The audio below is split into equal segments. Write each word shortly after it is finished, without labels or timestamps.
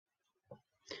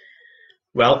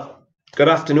Well, good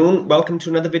afternoon. Welcome to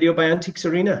another video by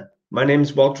AntiquesArena. My name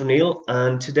is Walter Neal,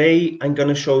 and today I'm going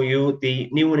to show you the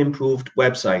new and improved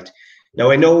website. Now,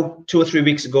 I know 2 or 3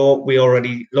 weeks ago, we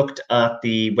already looked at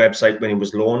the website when it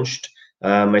was launched.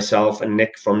 Myself and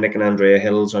Nick from Nick and Andrea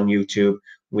Hills on YouTube,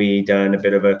 we done a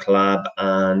bit of a collab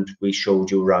and we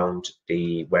showed you around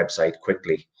the website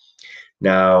quickly.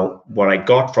 Now, what I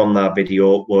got from that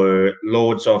video were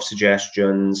loads of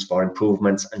suggestions for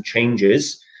improvements and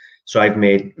changes. So I've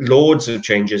made loads of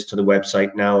changes to the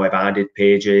website now. I've added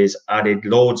pages, added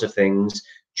loads of things,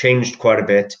 changed quite a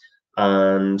bit,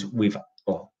 and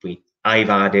I've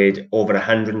added over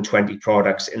 120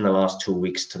 products in the last 2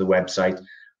 weeks to the website,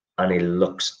 and it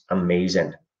looks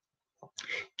amazing.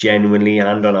 Genuinely,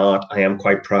 and on art, I am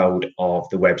quite proud of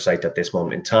the website at this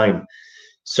moment in time.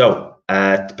 So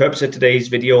the purpose of today's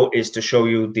video is to show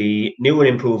you the new and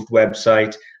improved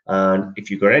website. And if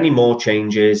you've got any more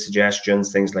changes,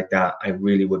 suggestions, things like that, I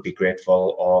really would be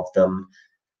grateful of them.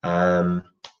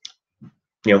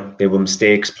 There were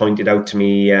mistakes pointed out to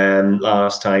me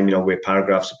last time, where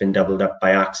paragraphs have been doubled up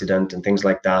by accident and things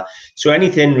like that. So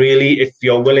anything really, if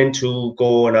you're willing to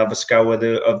go and have a scour of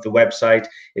the website,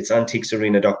 it's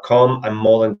AntiquesArena.com. I'm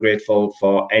more than grateful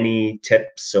for any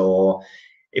tips, or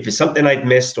if it's something I've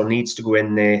missed or needs to go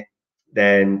in there,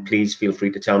 then please feel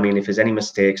free to tell me. And if there's any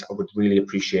mistakes, I would really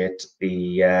appreciate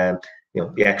the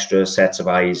extra sets of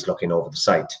eyes looking over the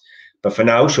site. But for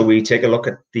now, shall we take a look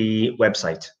at the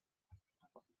website?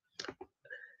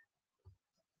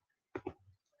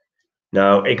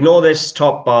 Now, ignore this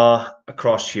top bar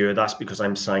across here. That's because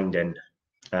I'm signed in.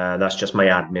 That's just my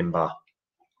admin bar.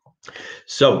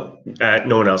 So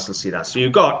no one else will see that. So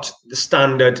you've got the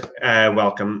standard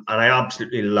welcome, and I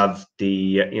absolutely love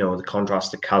the the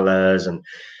contrasted colors and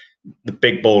the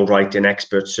big bold writing,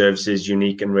 expert services,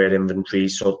 unique and rare inventory.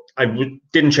 So I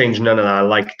didn't change none of that. I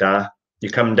like that.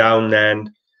 You come down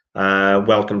then,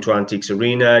 welcome to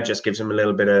AntiquesArena. Just gives them a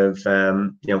little bit of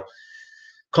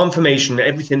confirmation.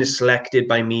 Everything is selected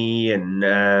by me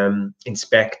and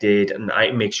inspected, and I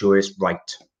make sure it's right.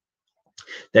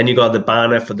 Then you got the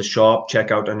banner for the shop,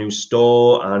 check out our new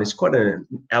store, and it's quite an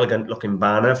elegant looking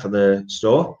banner for the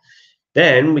store.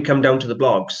 Then we come down to the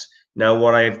blogs. Now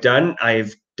what I've done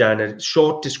a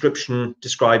short description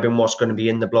describing what's going to be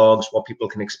in the blogs, what people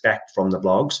can expect from the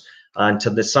blogs. And to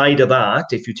the side of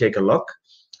that, if you take a look,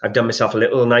 I've done myself a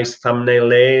little nice thumbnail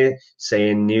there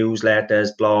saying newsletters,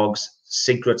 blogs,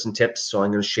 secrets and tips. So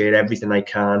I'm going to share everything I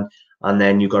can. And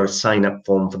then you've got a sign up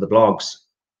form for the blogs.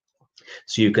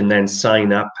 So you can then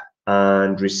sign up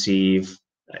and receive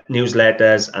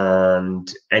newsletters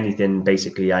and anything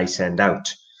basically I send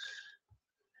out.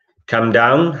 Come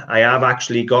down. I have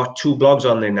actually got 2 blogs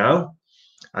on there now.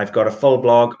 I've got a full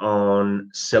blog on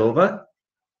silver.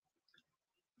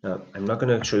 I'm not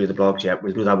going to show you the blogs yet.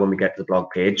 We'll do that when we get to the blog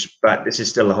page, but this is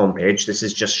still the home page. This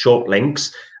is just short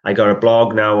links. I got a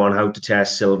blog now on how to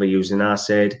test silver using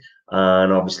acid,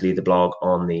 and obviously the blog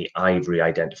on the ivory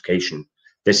identification.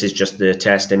 This is just the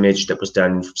test image that was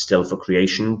done still for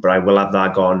creation, but I will have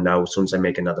that gone now as soon as I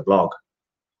make another blog.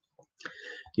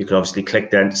 You can obviously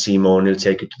click then to see more, and it'll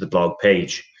take you to the blog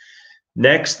page.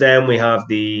 Next, then we have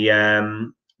the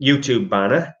YouTube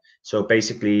banner. So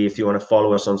basically, if you want to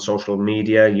follow us on social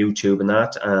media, YouTube and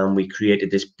that, we created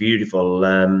this beautiful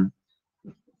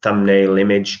thumbnail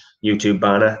image YouTube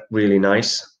banner, really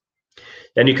nice.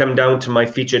 Then you come down to my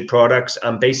featured products,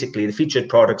 and basically the featured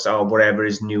products are whatever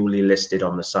is newly listed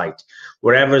on the site.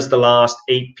 Wherever is the last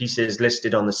 8 pieces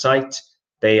listed on the site,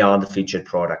 they are the featured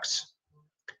products.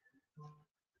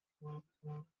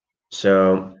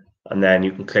 So, and then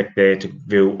you can click there to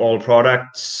view all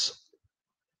products.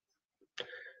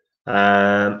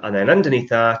 And then underneath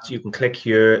that, you can click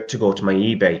here to go to my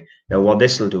eBay. Now, what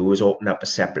this will do is open up a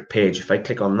separate page. If I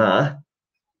click on that,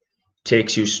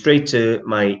 takes you straight to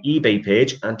my eBay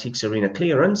page, AntiquesArena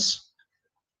clearance,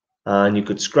 and you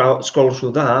could scroll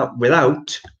through that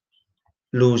without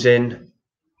losing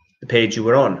the page you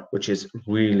were on, which is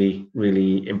really,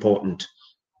 really important.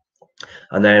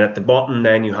 And then at the bottom,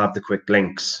 then you have the quick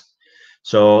links.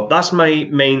 So that's my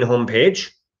main homepage.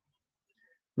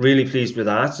 Really pleased with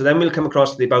that. So then we'll come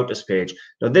across to the About Us page.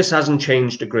 Now this hasn't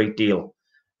changed a great deal.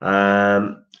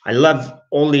 I love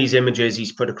all these images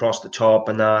he's put across the top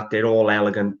and that. They're all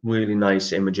elegant, really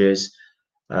nice images.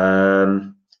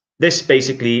 This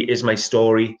basically is my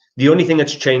story. The only thing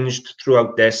that's changed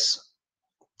throughout this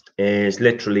is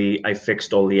literally I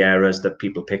fixed all the errors that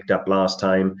people picked up last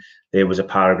time. There was a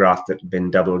paragraph that had been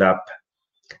doubled up.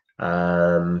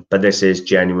 But this is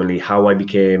genuinely how I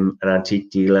became an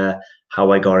antique dealer,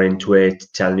 how I got into it,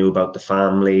 telling you about the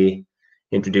family.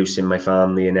 introducing my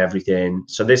family and everything.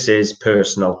 So this is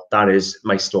personal. That is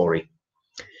my story.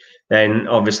 Then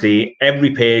obviously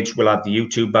every page will have the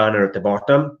YouTube banner at the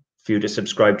bottom for you to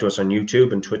subscribe to us on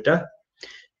YouTube and Twitter.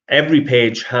 Every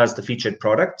page has the featured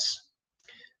products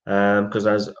because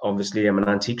as obviously I'm an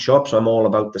antique shop, so I'm all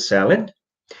about the selling.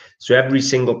 So every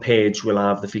single page will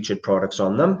have the featured products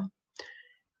on them.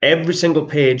 Every single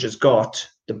page has got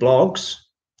the blogs,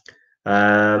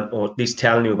 or at least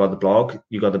telling you about the blog.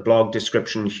 You got the blog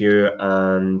description here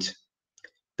and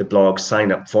the blog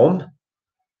sign up form.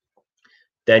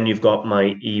 Then you've got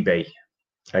my eBay.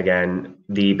 Again,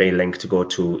 the eBay link to go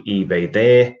to eBay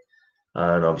there,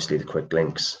 and obviously the quick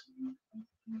links.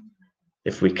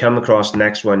 If we come across the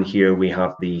next one here, we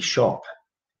have the shop.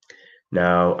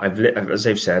 Now, as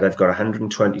I've said, I've got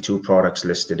 122 products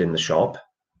listed in the shop,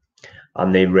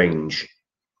 and they range.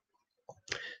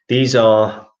 These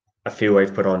are a few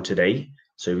I've put on today.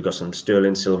 So we've got some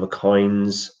sterling silver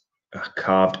coins, a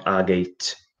carved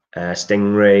agate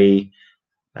stingray,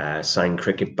 signed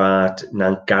cricket bat,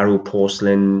 Nangaru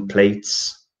porcelain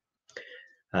plates.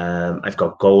 I've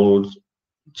got gold.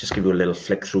 Just give you a little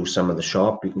flick through some of the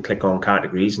shop. You can click on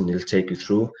categories and it'll take you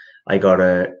through. I got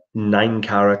a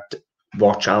 9-carat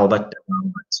watch Albert.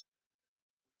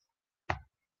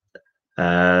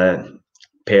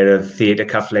 Pair of theatre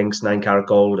cufflinks, 9-carat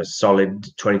gold, a solid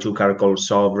 22-carat gold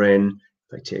sovereign.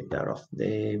 If I take that off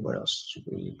there, where else should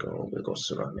we go? We'll go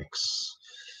ceramics.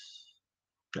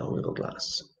 No, we'll go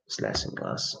glass. It's less in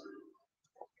glass.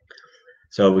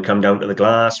 So we come down to the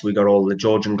glass. We got all the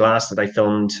Georgian glass that I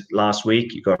filmed last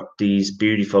week. You got these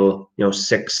beautiful,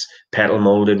 6 petal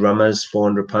molded rummers,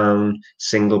 £400,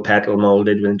 single petal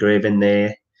molded with engraving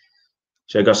there.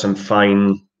 So I got some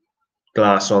fine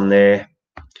glass on there.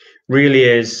 Really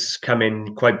is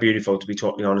coming quite beautiful, to be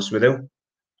totally honest with you.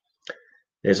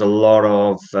 There's a lot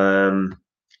of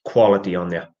quality on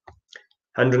there.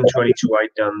 122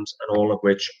 items, and all of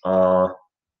which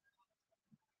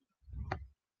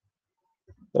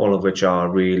are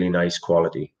really nice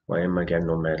quality. Why am I getting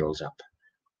no medals up?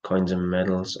 Coins and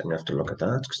medals. I'm gonna have to look at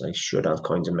that because I should have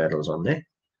coins and medals on there.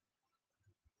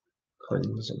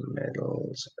 Coins and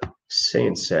medals.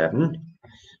 Saying 7.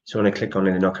 So when I click on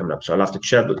it, they're not coming up. So I'll have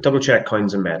to double check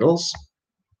coins and medals.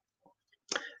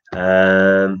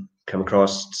 Come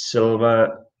across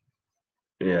silver.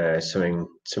 Yeah, something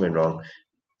wrong.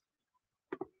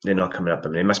 They're not coming up. I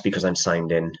mean, it must be because I'm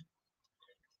signed in.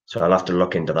 So I'll have to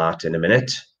look into that in a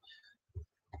minute.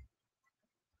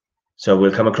 So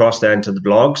we'll come across then to the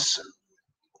blogs.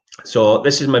 So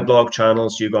this is my blog channel.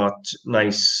 So you got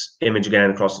nice image again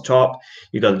across the top.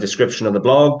 You got the description of the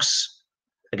blogs.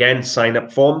 Again, sign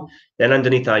up form. Then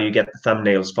underneath that, you get the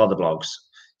thumbnails for the blogs.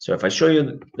 So if I show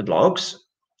you the blogs,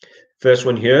 first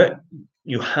one here,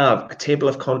 you have a table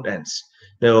of contents.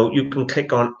 Now you can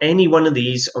click on any one of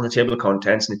these on the table of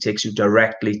contents and it takes you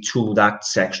directly to that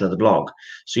section of the blog.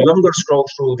 So you haven't got to scroll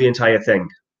through the entire thing.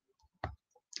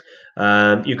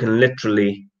 You can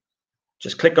literally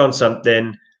just click on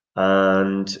something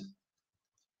and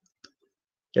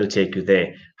it'll take you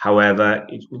there. However,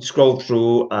 you scroll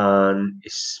through and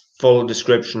it's full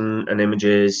description and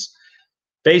images.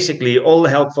 Basically, all the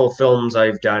helpful films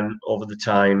I've done over the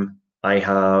time, I'm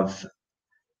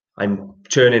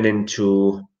turning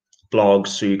into blogs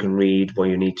so you can read what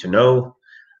you need to know.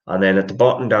 And then at the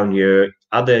bottom down here,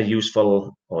 other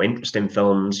useful or interesting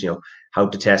films, how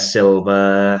to test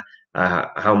silver,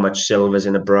 how much silver is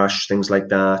in a brush, things like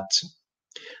that.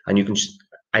 And you can,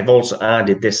 I've also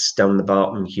added this down the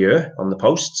bottom here on the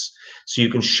posts. So you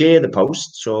can share the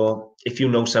post. So if you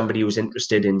know somebody who's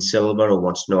interested in silver or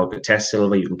wants to know how to test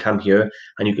silver, you can come here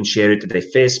and you can share it to their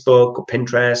Facebook or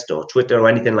Pinterest or Twitter or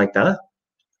anything like that.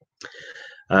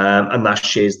 And that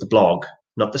shares the blog,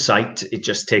 not the site. It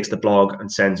just takes the blog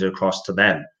and sends it across to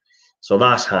them. So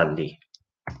that's handy.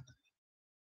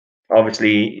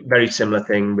 Obviously, very similar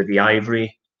thing with the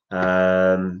ivory.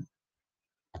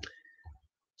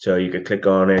 So you could click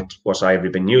on it. What's ivory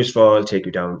been used for? It'll take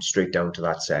you straight down to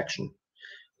that section.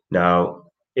 Now,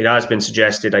 it has been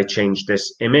suggested I change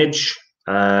this image.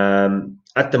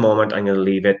 At the moment, I'm going to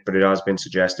leave it, but it has been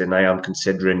suggested, and I am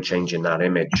considering changing that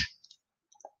image.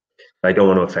 I don't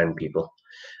want to offend people.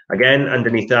 Again,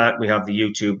 underneath that, we have the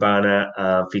YouTube banner,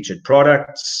 featured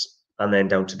products, and then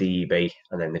down to the eBay,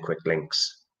 and then the quick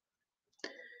links.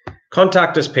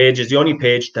 Contact us page is the only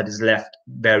page that is left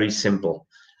very simple.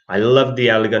 I love the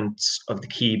elegance of the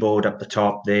keyboard up the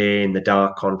top there in the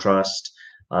dark contrast.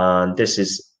 And this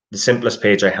is the simplest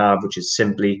page I have, which is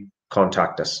simply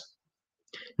contact us.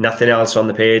 Nothing else on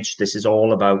the page. This is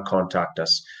all about contact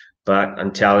us. but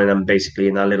I'm telling them basically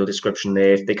in that little description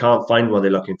there, if they can't find what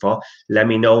they're looking for, let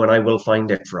me know and I will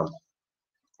find it for them.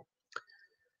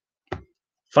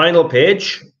 Final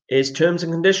page is terms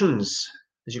and conditions.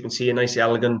 As you can see, a nice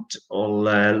elegant all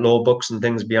law books and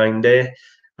things behind there.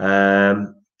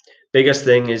 Biggest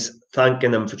thing is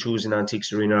thanking them for choosing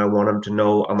AntiquesArena. I want them to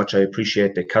know how much I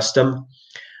appreciate their custom.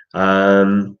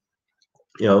 I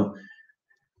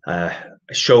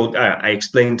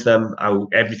explained to them how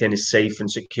everything is safe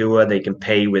and secure. They can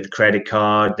pay with credit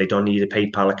card. They don't need a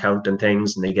PayPal account and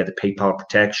things, and they get the PayPal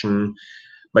protection.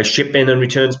 My shipping and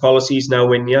returns policy is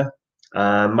now in here.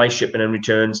 My shipping and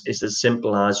returns is as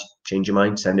simple as change your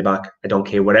mind, send it back. I don't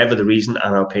care whatever the reason,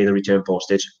 and I'll pay the return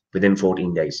postage within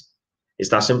 14 days. It's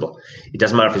that simple. It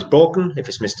doesn't matter if it's broken, if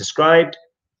it's misdescribed,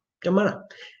 don't matter.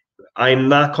 I'm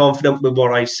that confident with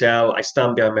what I sell. I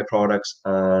stand behind my products,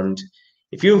 and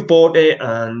if you've bought it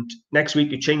and next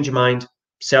week you change your mind,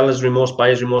 seller's remorse,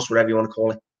 buyer's remorse, whatever you want to call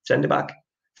it, send it back.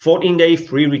 14-day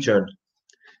free return.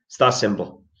 It's that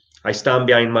simple. I stand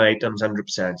behind my items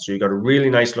 100%. So you got a really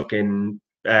nice looking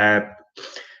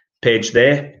page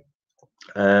there.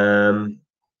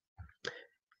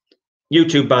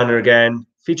 YouTube banner again,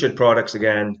 featured products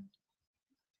again,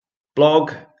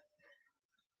 blog,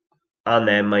 and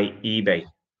then my eBay.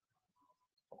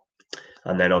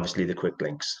 And then obviously the quick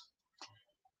links.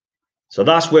 So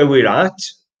that's where we're at.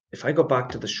 If I go back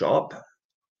to the shop,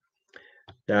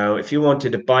 now if you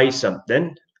wanted to buy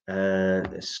something,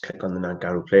 let's click on the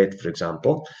Nangaru plate, for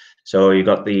example. So you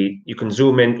can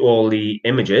zoom in all the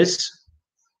images.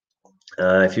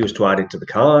 If you was to add it to the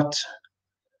cart,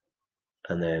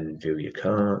 and then view your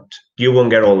cart, you won't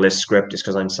get all this script. It's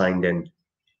because I'm signed in.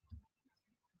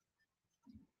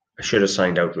 I should have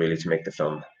signed out really to make the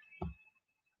film.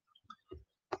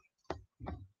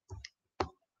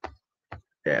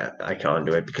 Yeah, I can't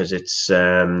do it because it's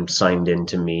signed in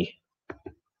to me.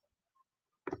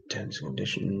 Terms and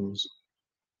conditions.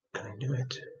 Can I do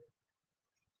it?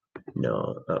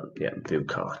 No. Yeah, view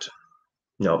cart.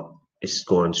 No, it's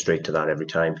going straight to that every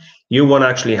time. You won't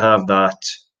actually have that.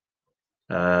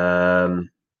 I'm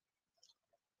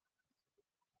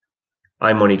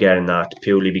only getting that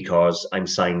purely because I'm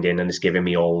signed in and it's giving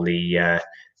me all the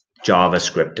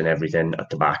JavaScript and everything at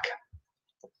the back.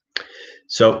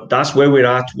 So that's where we're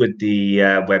at with the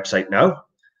website now.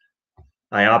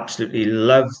 I absolutely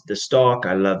love the stock.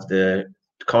 I love the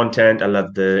content. I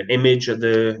love the image of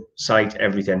the site,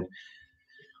 everything.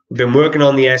 We've been working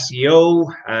on the SEO.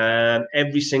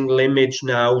 Every single image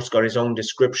now has got its own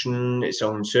description, its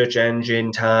own search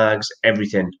engine, tags,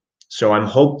 everything. So I'm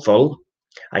hopeful.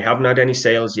 I haven't had any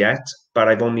sales yet, but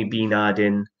I've only been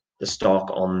adding the stock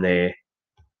on there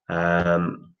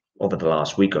over the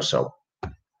last week or so.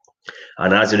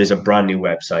 And as it is a brand new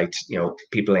website,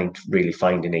 people ain't really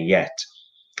finding it yet.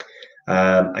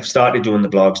 I've started doing the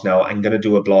blogs now. I'm going to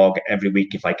do a blog every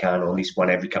week if I can, or at least one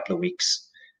every couple of weeks.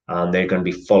 And they're going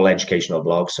to be full educational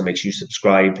blogs. So make sure you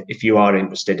subscribe. If you are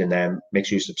interested in them, make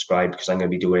sure you subscribe, because I'm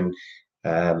going to be doing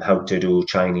how to do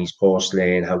Chinese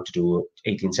porcelain, how to do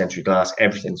 18th century glass,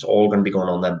 everything's all going to be going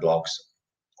on them blogs.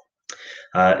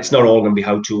 It's not all going to be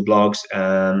how-to blogs.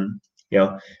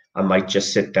 I might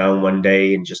just sit down one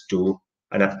day and just do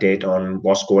an update on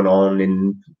what's going on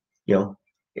in the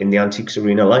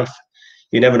AntiquesArena life.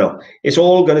 You never know. It's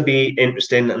all going to be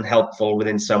interesting and helpful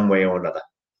within some way or another.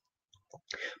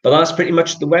 But that's pretty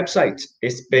much the website.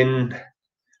 It's been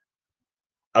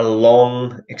a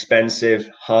long, expensive,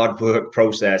 hard work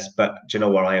process, but do you know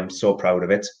what? I am so proud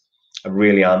of it. I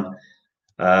really am.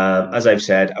 As I've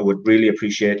said, I would really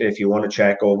appreciate it if you want to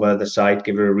check over the site,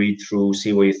 give it a read through,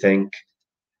 see what you think.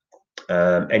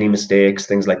 Any mistakes,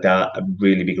 things like that, I'd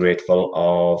really be grateful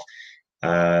of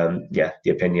the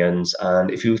opinions. And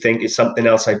if you think it's something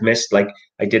else I've missed, like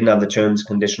I didn't have the terms and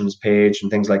conditions page and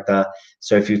things like that,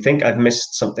 so if you think I've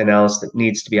missed something else that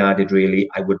needs to be added, really,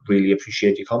 I would really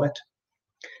appreciate your comment.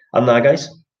 And that, guys,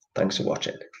 thanks for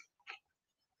watching.